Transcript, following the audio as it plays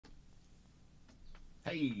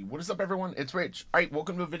Hey, what is up, everyone? It's Rich. All right,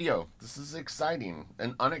 welcome to a video. This is exciting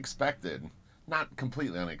and unexpected. Not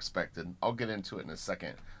completely unexpected. I'll get into it in a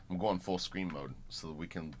second. I'm going full screen mode so that we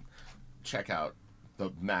can check out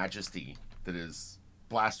the majesty that is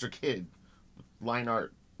Blasterkid. Line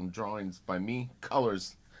art and drawings by me,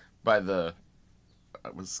 colors by the, I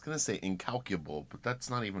was going to say incalculable, but that's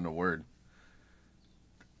not even a word.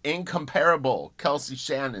 Incomparable Kelsey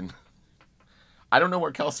Shannon. I don't know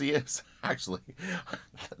where Kelsey is, actually.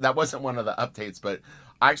 That wasn't one of the updates, but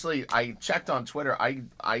actually I checked on Twitter. I've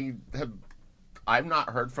not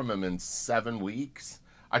heard from him in 7 weeks.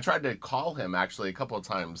 I tried to call him actually a couple of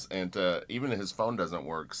times, and even his phone doesn't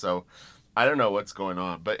work. So I don't know what's going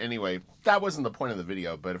on. But anyway, that wasn't the point of the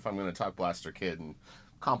video. But if I'm going to talk Blasterkid and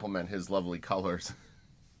compliment his lovely colors,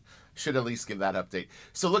 should at least give that update.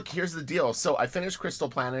 So look, here's the deal. So I finished Crystal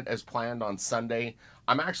Planet as planned on Sunday.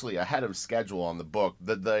 I'm actually ahead of schedule on the book.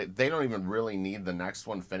 They don't even really need the next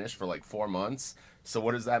one finished for like 4 months. So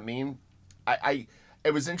what does that mean? I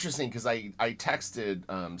it was interesting because I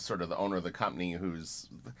texted sort of the owner of the company, who's,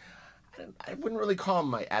 I wouldn't really call him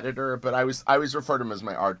my editor, but I always refer to him as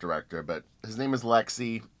my art director. But his name is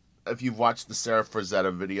Lexi. If you've watched the Sarah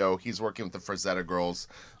Frazetta video, he's working with the Frazetta girls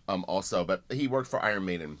also. But he worked for Iron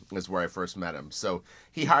Maiden, is where I first met him. So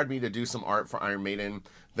he hired me to do some art for Iron Maiden.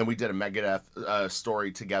 Then we did a Megadeth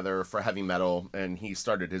story together for heavy metal, and he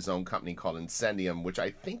started his own company called Incendium, which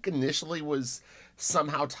I think initially was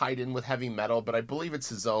somehow tied in with heavy metal, but I believe it's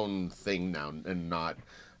his own thing now and not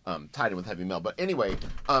tied in with heavy metal. But anyway,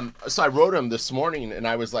 so I wrote him this morning, and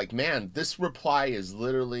I was like, man, this reply is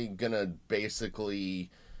literally gonna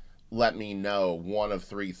basically let me know one of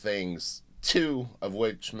three things, two of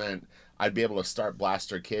which meant I'd be able to start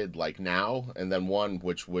Blasterkid like now, and then one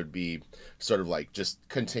which would be sort of like just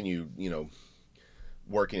continue,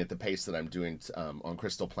 working at the pace that I'm doing on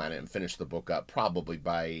Crystal Planet and finish the book up probably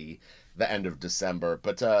by the end of December.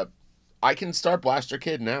 But I can start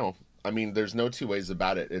Blasterkid now. I mean, there's no two ways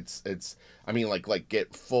about it. It's. I mean, like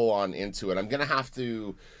get full on into it. I'm gonna have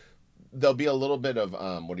to. There'll be a little bit of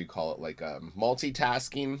what do you call it? Like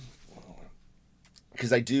multitasking,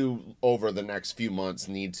 because I do over the next few months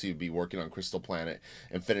need to be working on Crystal Planet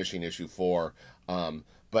and finishing issue 4.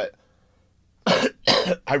 But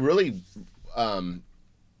I really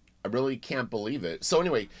I really can't believe it. So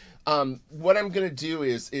anyway, what I'm gonna do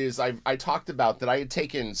is I talked about that I had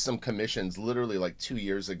taken some commissions literally like 2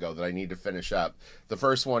 years ago that I need to finish up. The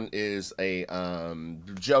first one is a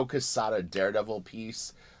Joe Quesada Daredevil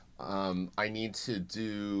piece. I need to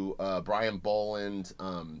do Brian Boland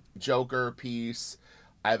Joker piece.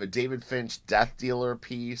 I have a David Finch Death Dealer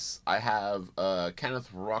piece. I have Kenneth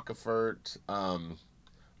Rockefort.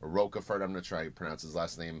 Rocafort, I'm not sure how you pronounce his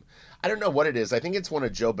last name. I don't know what it is. I think it's one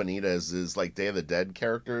of Joe Benitez's like Day of the Dead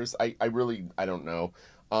characters. I really I don't know.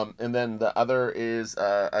 And then the other is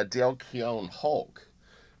a Dale Keown Hulk.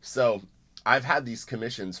 So I've had these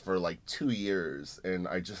commissions for like 2 years, and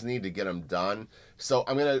I just need to get them done. So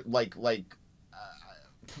I'm gonna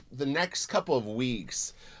the next couple of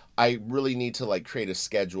weeks, I really need to like create a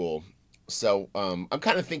schedule. So I'm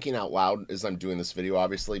kind of thinking out loud as I'm doing this video,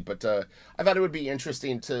 obviously, but I thought it would be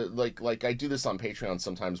interesting to like I do this on Patreon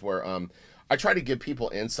sometimes, where I try to give people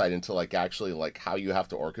insight into like actually like how you have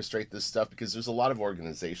to orchestrate this stuff, because there's a lot of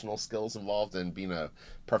organizational skills involved in being a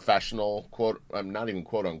professional, quote, I'm not even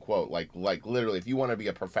quote unquote, like literally, if you want to be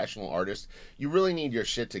a professional artist, you really need your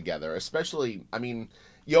shit together. Especially, I mean,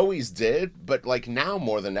 you always did, but like now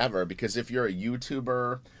more than ever, because if you're a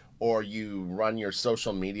YouTuber or you run your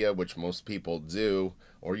social media, which most people do,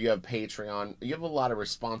 or you have Patreon, you have a lot of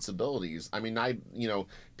responsibilities. I mean,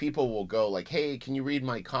 people will go like, "Hey, can you read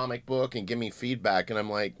my comic book and give me feedback?" And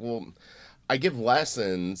I'm like, "Well, I give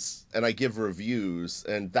lessons and I give reviews,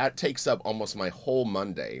 and that takes up almost my whole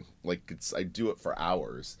Monday. Like I do it for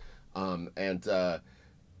hours." And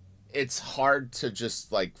it's hard to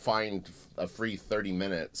just like find a free 30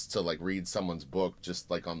 minutes to like read someone's book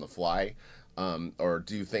just like on the fly, or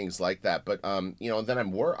do things like that. But and then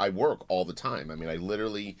I work all the time. I mean, I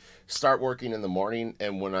literally start working in the morning,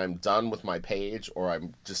 and when I'm done with my page, or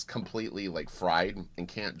I'm just completely like fried and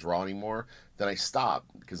can't draw anymore, then I stop,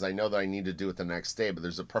 because I know that I need to do it the next day. But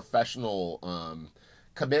there's a professional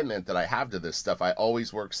commitment that I have to this stuff. I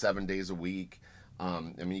always work 7 days a week. I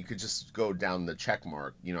mean, you could just go down the check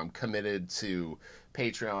mark. I'm committed to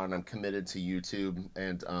Patreon. I'm committed to YouTube,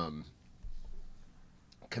 and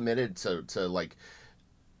committed to like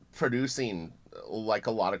producing like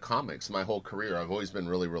a lot of comics my whole career. I've always been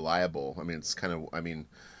really reliable. I mean, it's kind of, I mean,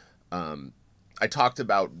 I talked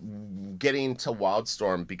about getting to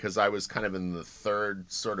Wildstorm because I was kind of in the third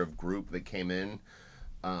sort of group that came in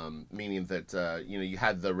Meaning that you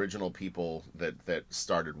had the original people that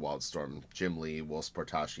started Wildstorm, Jim Lee, Will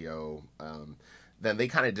Sportaccio. Then they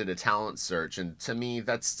kind of did a talent search, and to me,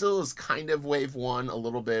 that still is kind of wave one a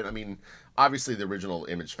little bit. I mean, obviously the original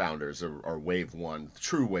Image founders are wave one,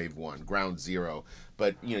 true wave one, ground zero.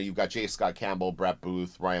 But you've got J. Scott Campbell, Brett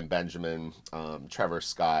Booth, Ryan Benjamin, Trevor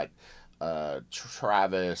Scott.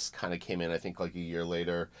 Travis kind of came in, I think, like a year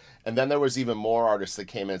later. And then there was even more artists that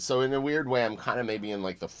came in. So in a weird way, I'm kind of maybe in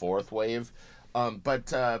like the fourth wave.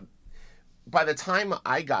 But by the time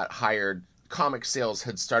I got hired, comic sales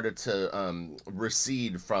had started to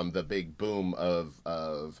recede from the big boom of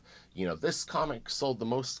this comic sold the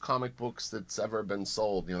most comic books that's ever been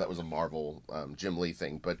sold. That was a Marvel Jim Lee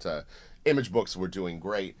thing, but Image books were doing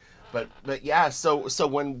great. But yeah, so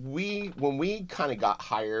when we kind of got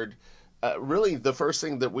hired, really the first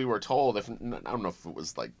thing that we were told, I don't know if it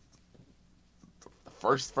was like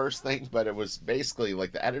first thing, but it was basically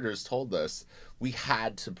like the editors told us we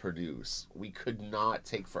had to produce. We could not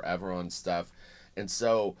take forever on stuff. And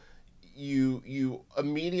so you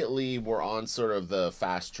immediately were on sort of the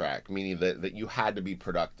fast track, meaning that you had to be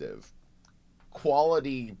productive.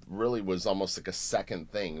 Quality really was almost like a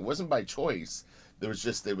second thing. It wasn't by choice. It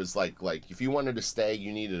was like if you wanted to stay,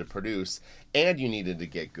 you needed to produce and you needed to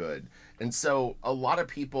get good. And so a lot of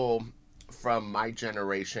people from my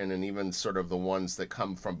generation, and even sort of the ones that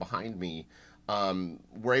come from behind me,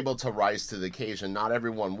 were able to rise to the occasion. Not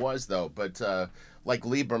everyone was, though, but like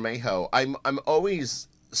Lee Bermejo, I'm always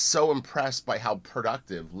so impressed by how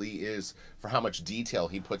productive Lee is for how much detail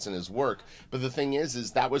he puts in his work. But the thing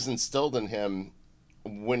is that was instilled in him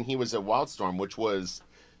when he was at Wildstorm, which was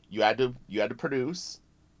you had to produce.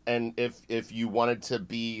 And if you wanted to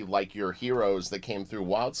be like your heroes that came through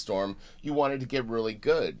Wildstorm, you wanted to get really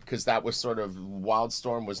good, because that was sort of,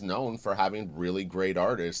 Wildstorm was known for having really great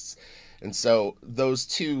artists. And so those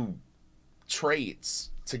two traits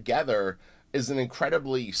together is an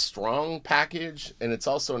incredibly strong package, and it's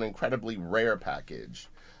also an incredibly rare package.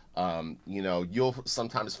 You'll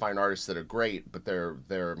sometimes find artists that are great, but they're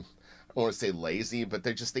I don't want to say lazy, but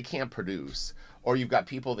they can't produce. Or you've got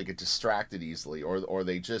people that get distracted easily, or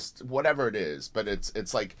they just, whatever it is. But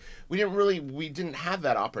it's like we didn't have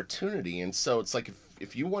that opportunity. And so it's like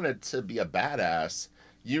if you wanted to be a badass,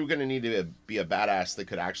 you're going to need to be a badass that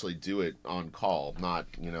could actually do it on call, not,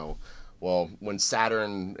 well, when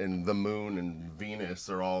Saturn and the moon and Venus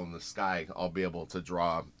are all in the sky, I'll be able to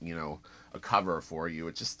draw, a cover for you.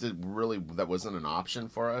 It just that wasn't an option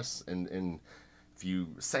for us. And if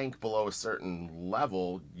you sank below a certain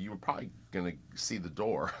level, you were probably going to see the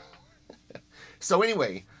door. So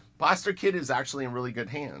anyway, Blasterkid is actually in really good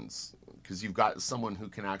hands, because you've got someone who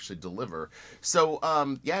can actually deliver. So,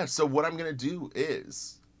 so what I'm going to do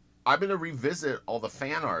is I'm going to revisit all the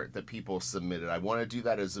fan art that people submitted. I want to do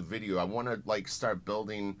that as a video. I want to start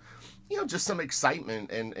building, just some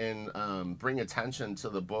excitement and bring attention to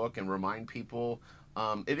the book and remind people.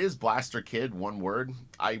 It is Blasterkid, one word.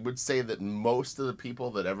 I would say that most of the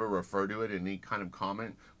people that ever refer to it in any kind of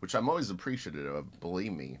comment, which I'm always appreciative of,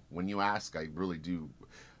 believe me, when you ask, I really do.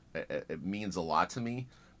 It means a lot to me.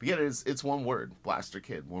 But yet it's one word,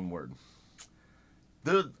 Blasterkid, one word.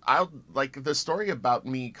 The story about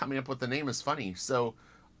me coming up with the name is funny. So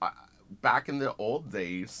back in the old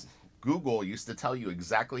days, Google used to tell you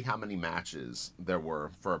exactly how many matches there were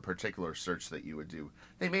for a particular search that you would do.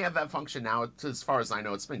 They may have that function now. As far as I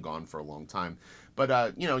know, it's been gone for a long time.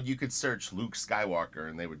 But, you could search Luke Skywalker,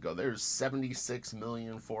 and they would go, there's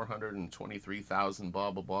 76,423,000, blah,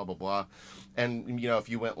 blah, blah, blah, blah. And, if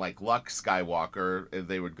you went like Luck Skywalker,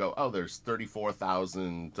 they would go, oh, there's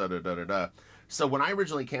 34,000, da-da-da-da-da. So when I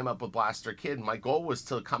originally came up with Blasterkid, my goal was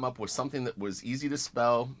to come up with something that was easy to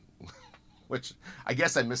spell, which I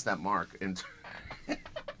guess I missed that mark, and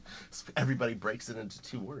everybody breaks it into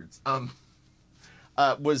two words.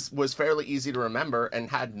 Was fairly easy to remember and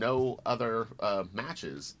had no other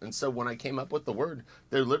matches. And so when I came up with the word,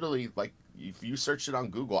 they're literally like, if you search it on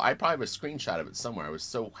Google, I probably have a screenshot of it somewhere. I was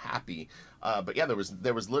so happy. But yeah, there was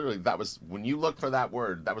literally, that was, when you look for that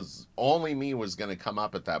word, that was only me was going to come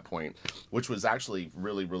up at that point, which was actually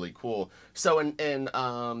really, really cool. So,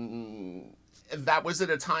 that was at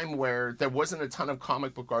a time where there wasn't a ton of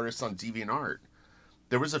comic book artists on DeviantArt.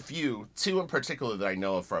 There was a few, two in particular that I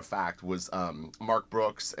know of for a fact, was Mark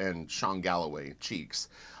Brooks and Sean Galloway, Cheeks.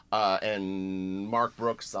 And Mark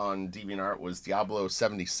Brooks on DeviantArt was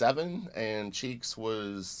Diablo77, and Cheeks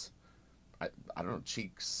was, I don't know,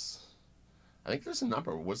 Cheeks, I think there's a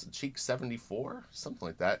number, was it Cheeks 74? Something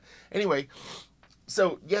like that. Anyway,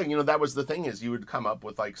 so yeah, that was the thing, is you would come up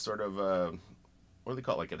with like sort of what do they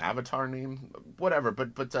call it, like an avatar name, whatever.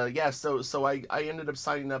 But yeah, so I ended up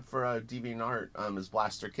signing up for DeviantArt as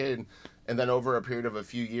Blasterkid, and then over a period of a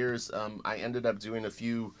few years, I ended up doing a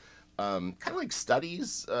few kind of like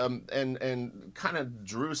studies, and kind of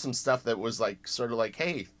drew some stuff that was like sort of like,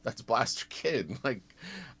 hey, that's Blasterkid, like,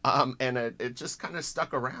 and it just kind of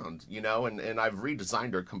stuck around, you know, and I've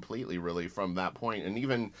redesigned her completely really from that point, and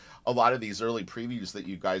even a lot of these early previews that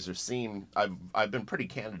you guys are seeing, I've been pretty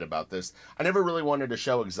candid about this. I never really wanted to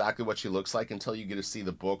show exactly what she looks like until you get to see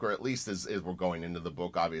the book, or at least as we're going into the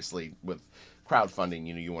book. Obviously, with crowdfunding,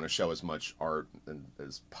 you know, you want to show as much art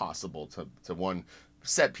as possible to one,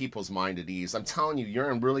 set people's mind at ease. I'm telling you, you're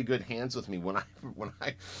in really good hands with me when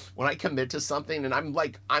I commit to something, and I'm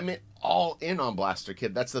all in on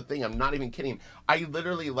Blasterkid. That's the thing. I'm not even kidding. I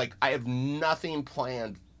literally, like, I have nothing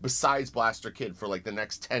planned besides Blasterkid for like the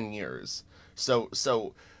next 10 years. So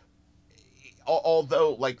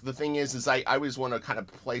although, like, the thing is I always want to kind of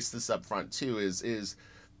place this up front too, is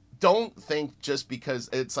don't think just because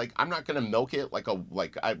it's like, I'm not gonna milk it like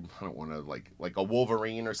I don't want to like a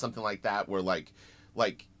Wolverine or something like that, where like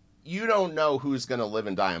you don't know who's gonna live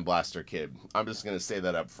and die in Blasterkid. I'm just gonna say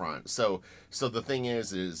that up front. So the thing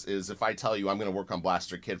is if I tell you I'm gonna work on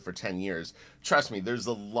Blasterkid for 10 years, trust me, there's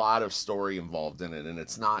a lot of story involved in it, and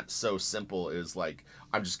it's not so simple as like,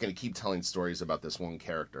 I'm just gonna keep telling stories about this one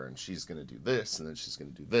character, and she's gonna do this, and then she's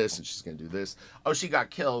gonna do this, and she's gonna do this. Oh, she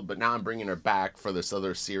got killed, but now I'm bringing her back for this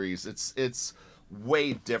other series. It's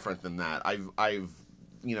way different than that. I've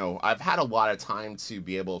you know, I've had a lot of time to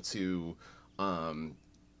be able to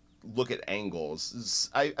look at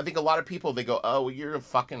angles. I think a lot of people, they go, oh, well, you're a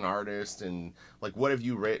fucking artist, and like, what have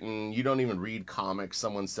you written? You don't even read comics,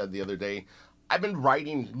 someone said the other day. I've been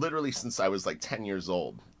writing literally since I was like 10 years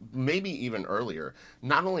old, maybe even earlier.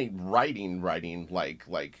 Not only writing like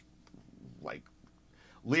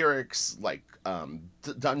lyrics, like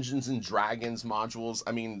Dungeons and Dragons modules.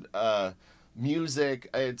 I mean, music.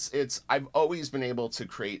 It's I've always been able to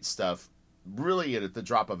create stuff really at the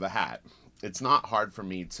drop of a hat. It's not hard for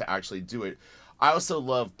me to actually do it. I also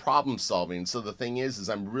love problem solving. So the thing is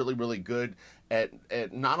I'm really, really good at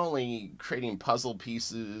not only creating puzzle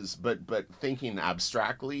pieces, but thinking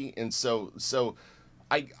abstractly. And so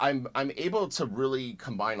I'm able to really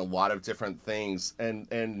combine a lot of different things,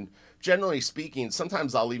 and generally speaking,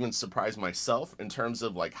 sometimes I'll even surprise myself in terms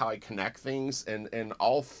of like how I connect things, and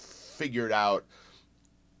I'll figure it out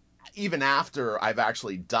even after I've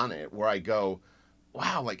actually done it, where I go,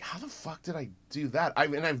 wow, like, how the fuck did I do that?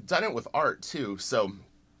 And I've done it with art too, so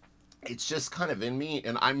it's just kind of in me,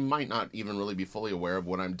 and I might not even really be fully aware of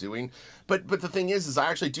what I'm doing. But the thing is I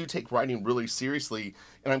actually do take writing really seriously,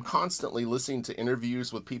 and I'm constantly listening to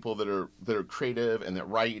interviews with people that are creative and that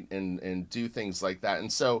write and do things like that.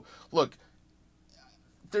 And so, look,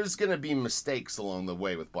 there's going to be mistakes along the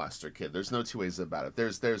way with Blasterkid. There's no two ways about it.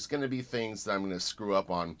 There's going to be things that I'm going to screw up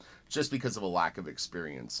on just because of a lack of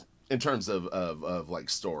experience in terms of like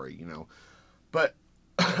story, you know. But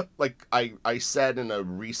like I said in a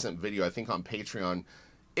recent video, I think on Patreon,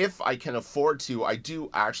 if I can afford to, I do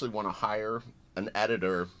actually want to hire an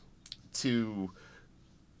editor to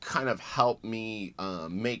kind of help me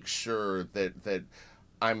make sure that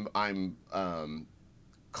I'm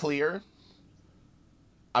clear.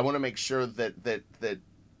 I want to make sure that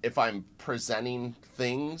if I'm presenting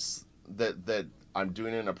things that I'm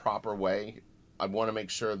doing it in a proper way. I want to make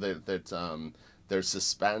sure that there's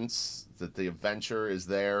suspense, that the adventure is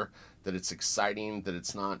there, that it's exciting, that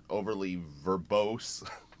it's not overly verbose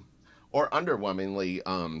or underwhelmingly,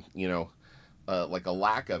 you know, like a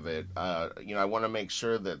lack of it. You know, I want to make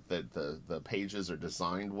sure that the pages are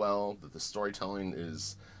designed well, that the storytelling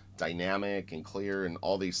is dynamic and clear and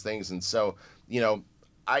all these things. And so, you know,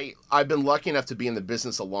 I've been lucky enough to be in the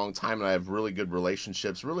business a long time, and I have really good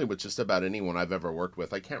relationships really with just about anyone I've ever worked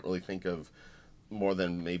with. I can't really think of more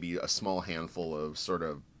than maybe a small handful of sort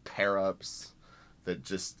of pair-ups that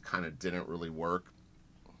just kind of didn't really work.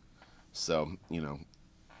 So, you know,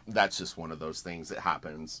 that's just one of those things that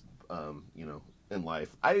happens, you know, in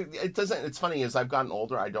life. It's funny, as I've gotten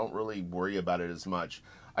older, I don't really worry about it as much.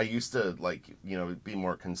 I used to, like, you know, be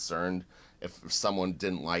more concerned if someone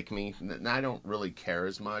didn't like me. Now I don't really care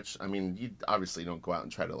as much. I mean, you obviously don't go out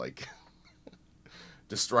and try to, like,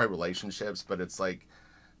 destroy relationships, but it's like,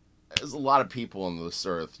 there's a lot of people on this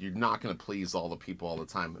earth. You're not going to please all the people all the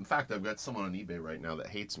time. In fact, I've got someone on eBay right now that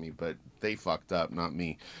hates me, but they fucked up, not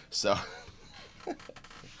me. So,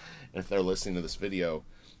 if they're listening to this video,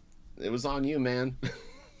 it was on you, man.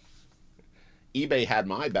 eBay had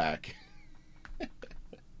my back.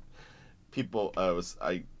 People, oh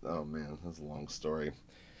man, that's a long story.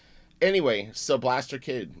 Anyway, so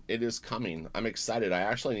Blasterkid, it is coming. I'm excited. I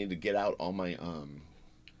actually need to get out all my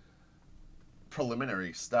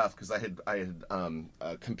preliminary stuff because I had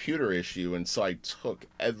a computer issue, and so I took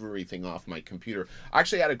everything off my computer. I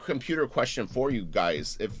actually had a computer question for you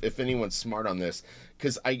guys, if anyone's smart on this,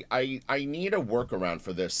 because I need a workaround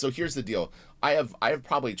for this. So here's the deal: I have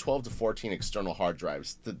probably 12 to 14 external hard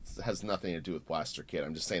drives. That has nothing to do with Blasterkid.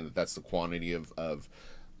 I'm just saying that that's the quantity of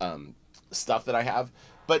stuff that I have,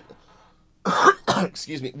 but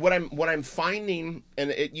excuse me, what I'm finding, and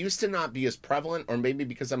it used to not be as prevalent, or maybe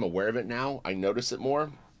because I'm aware of it now I notice it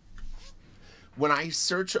more. When I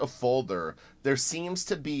search a folder, there seems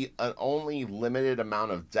to be an only limited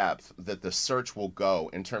amount of depth that the search will go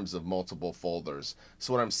in terms of multiple folders.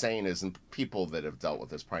 So what I'm saying is, and people that have dealt with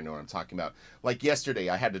this probably know what I'm talking about. Like yesterday,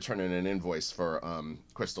 I had to turn in an invoice for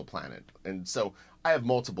Crystal Planet, and so I have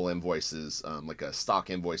multiple invoices, like a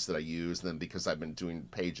stock invoice that I use. And then because I've been doing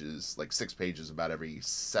pages, like 6 pages about every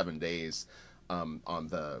 7 days, on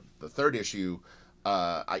the third issue,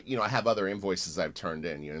 I have other invoices I've turned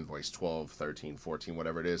in, invoice 12, 13, 14,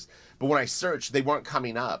 whatever it is. But when I searched, they weren't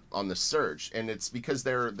coming up on the search, and it's because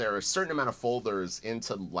there are a certain amount of folders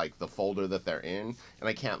into like the folder that they're in, and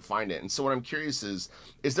I can't find it. And so what I'm curious is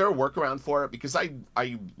there a workaround for it? Because I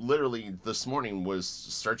literally this morning was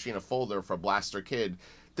searching a folder for Blasterkid.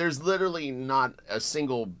 There's literally not a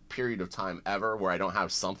single period of time ever where I don't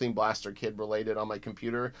have something Blasterkid related on my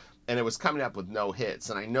computer, and it was coming up with no hits.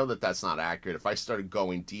 And I know that that's not accurate. If I started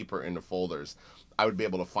going deeper into folders, I would be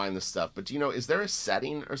able to find this stuff. But is there a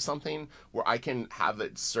setting or something where I can have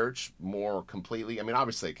it search more completely? I mean,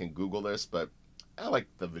 obviously I can Google this, but I like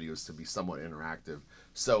the videos to be somewhat interactive.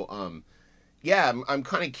 So yeah, I'm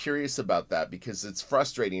kind of curious about that, because it's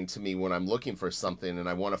frustrating to me when I'm looking for something and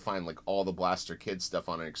I want to find like all the Blasterkid stuff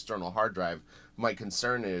on an external hard drive. My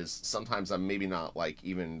concern is sometimes I'm maybe not like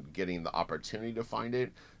even getting the opportunity to find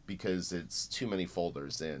it because it's too many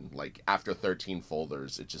folders in. Like after 13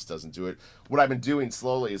 folders, it just doesn't do it. What I've been doing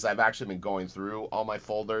slowly is I've actually been going through all my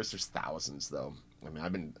folders. There's thousands though. I mean,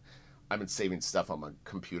 I've been saving stuff on my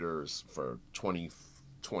computers for 20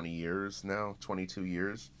 years now, 22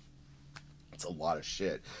 years. It's a lot of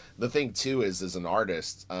shit. The thing too is, as an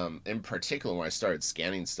artist, in particular, when I started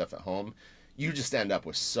scanning stuff at home, you just end up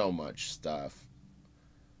with so much stuff.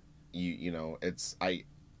 It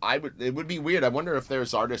would be weird. I wonder if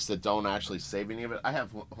there's artists that don't actually save any of it.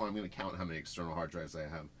 Hold on, I'm going to count how many external hard drives I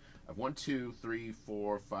have. I have 1, 2, 3,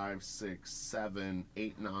 4, 5, 6, 7,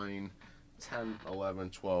 8, 9, 10, 11,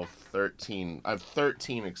 12, 13. I have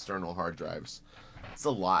 13 external hard drives. It's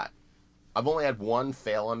a lot. I've only had one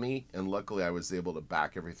fail on me, and luckily I was able to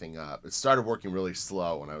back everything up. It started working really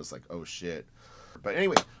slow, and I was like, oh shit. But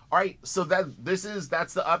anyway, all right, so that's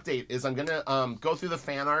the update. Is I'm gonna go through the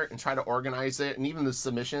fan art and try to organize it, and even the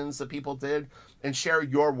submissions that people did, and share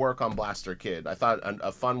your work on Blasterkid. I thought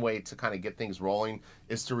a fun way to kind of get things rolling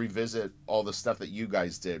is to revisit all the stuff that you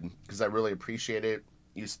guys did, because I really appreciate it.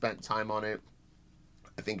 You spent time on it.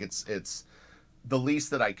 I think it's the least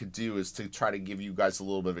that I could do is to try to give you guys a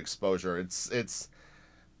little bit of exposure.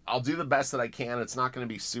 I'll do the best that I can. It's not going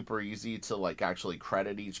to be super easy to like actually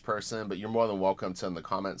credit each person, but you're more than welcome to, in the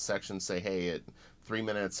comment section, say, hey, at 3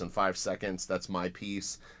 minutes and 5 seconds, that's my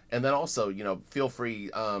piece. And then also, feel free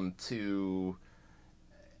to,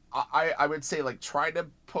 I would say, like, try to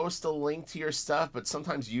post a link to your stuff, but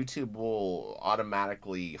sometimes YouTube will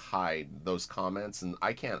automatically hide those comments, and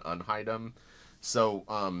I can't unhide them.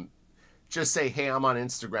 So just say, hey, I'm on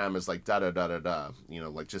Instagram as like da da da da da.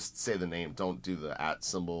 Like just say the name. Don't do the @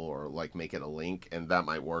 symbol, or like make it a link, and that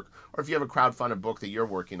might work. Or if you have a crowdfunded book that you're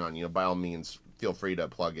working on, by all means, feel free to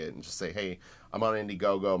plug it and just say, hey, I'm on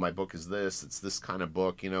Indiegogo. My book is this. It's this kind of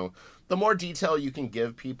book. The more detail you can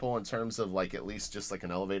give people in terms of like at least just like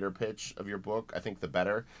an elevator pitch of your book, I think the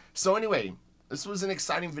better. So anyway, this was an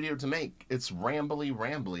exciting video to make. It's rambly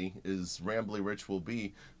as Rambly Rich will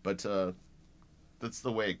be, but that's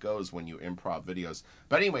the way it goes when you improv videos.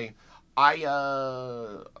 But anyway,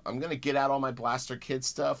 I'm gonna get out all my Blasterkid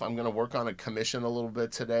stuff. I'm gonna work on a commission a little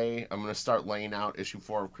bit today. I'm gonna start laying out issue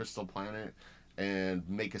 4 of Crystal Planet and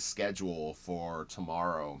make a schedule for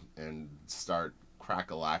tomorrow and start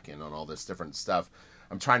crack-a-lacking on all this different stuff.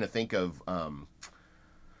 I'm trying to think of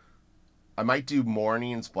I might do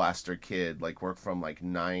mornings Blasterkid, like work from like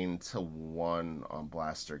 9 to 1 on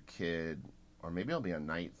Blasterkid, or maybe it'll be a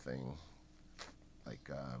night thing.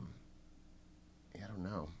 Like, I don't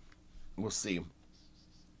know. We'll see.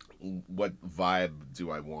 What vibe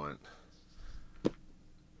do I want?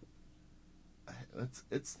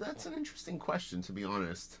 That's an interesting question, to be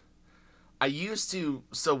honest. I used to,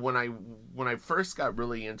 so when I first got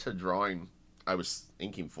really into drawing, I was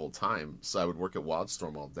inking full time, so I would work at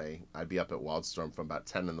Wildstorm all day. I'd be up at Wildstorm from about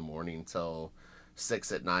 10 in the morning till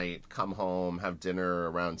 6 at night, come home, have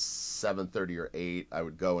dinner around 7:30 or 8. I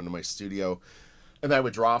would go into my studio and I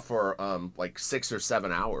would draw for like 6 or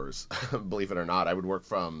 7 hours. Believe it or not, I would work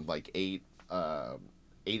from like 8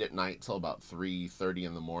 at night till about 3:30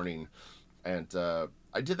 in the morning, and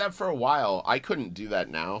I did that for a while. I couldn't do that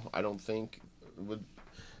now. I don't think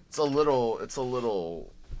it's a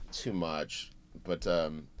little too much, but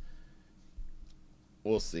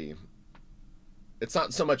we'll see. It's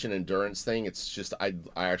not so much an endurance thing. It's just I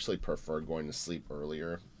actually prefer going to sleep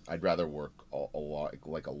earlier. I'd rather work a lot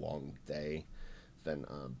like a long day than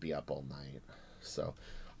be up all night. So, all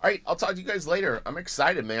right, I'll talk to you guys later. I'm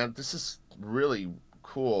excited, man. This is really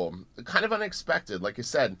cool. Kind of unexpected. Like I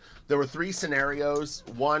said, there were 3 scenarios.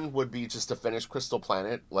 One would be just to finish Crystal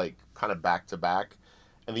Planet, like kind of back to back,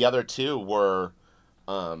 and the other 2 were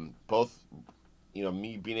both, you know,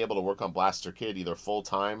 me being able to work on Blasterkid either full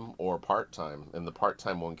time or part time, and the part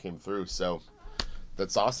time one came through. So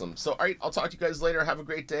that's awesome. So, all right, I'll talk to you guys later. Have a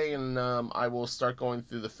great day, and I will start going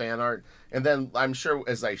through the fan art. And then I'm sure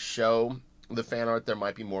as I show the fan art, there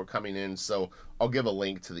might be more coming in. So I'll give a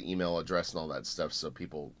link to the email address and all that stuff so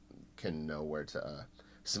people can know where to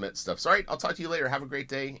submit stuff. So, all right, I'll talk to you later. Have a great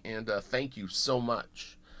day, and thank you so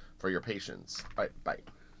much for your patience. All right, bye.